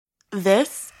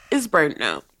This is Bird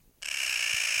Note.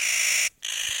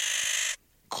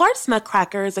 Clark's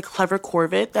Nutcracker is a clever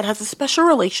corvid that has a special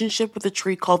relationship with a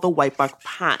tree called the whitebark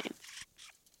pine.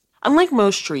 Unlike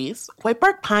most trees,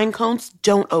 whitebark pine cones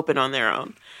don't open on their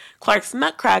own. Clark's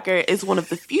Nutcracker is one of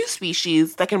the few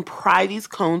species that can pry these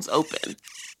cones open.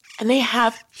 And they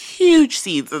have huge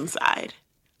seeds inside.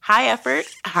 High effort,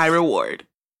 high reward.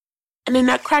 And the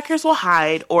nutcrackers will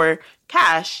hide, or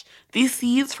cache, these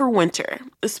seeds for winter,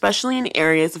 especially in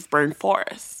areas of burned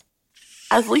forests.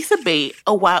 As Lisa Bate,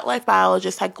 a wildlife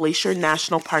biologist at Glacier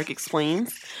National Park,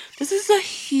 explains, this is a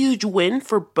huge win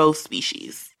for both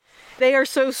species. They are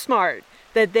so smart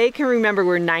that they can remember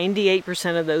where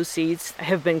 98% of those seeds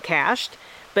have been cached,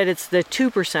 but it's the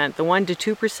 2%, the 1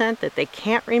 to 2% that they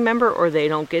can't remember or they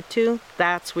don't get to,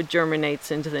 that's what germinates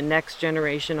into the next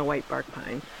generation of whitebark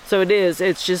pine. So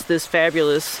it's just this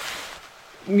fabulous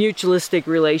mutualistic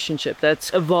relationship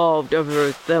that's evolved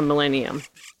over the millennium.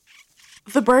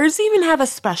 The birds even have a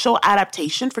special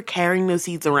adaptation for carrying those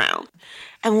seeds around.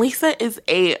 And Lisa is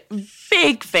a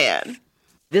big fan.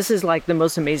 This is like the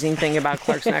most amazing thing about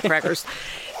Clark's Nutcrackers.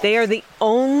 They are the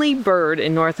only bird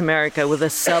in North America with a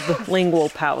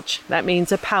sublingual pouch. That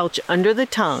means a pouch under the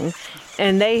tongue.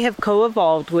 And they have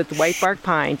co-evolved with whitebark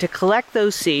pine to collect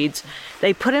those seeds.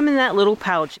 They put them in that little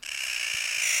pouch.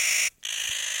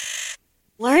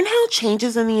 Learn how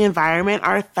changes in the environment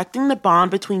are affecting the bond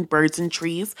between birds and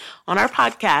trees on our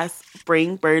podcast,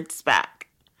 Bring Birds Back.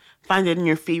 Find it in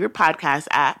your favorite podcast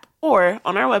app or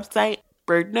on our website,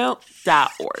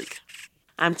 birdnote.org.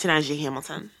 I'm Tanaja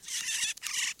Hamilton.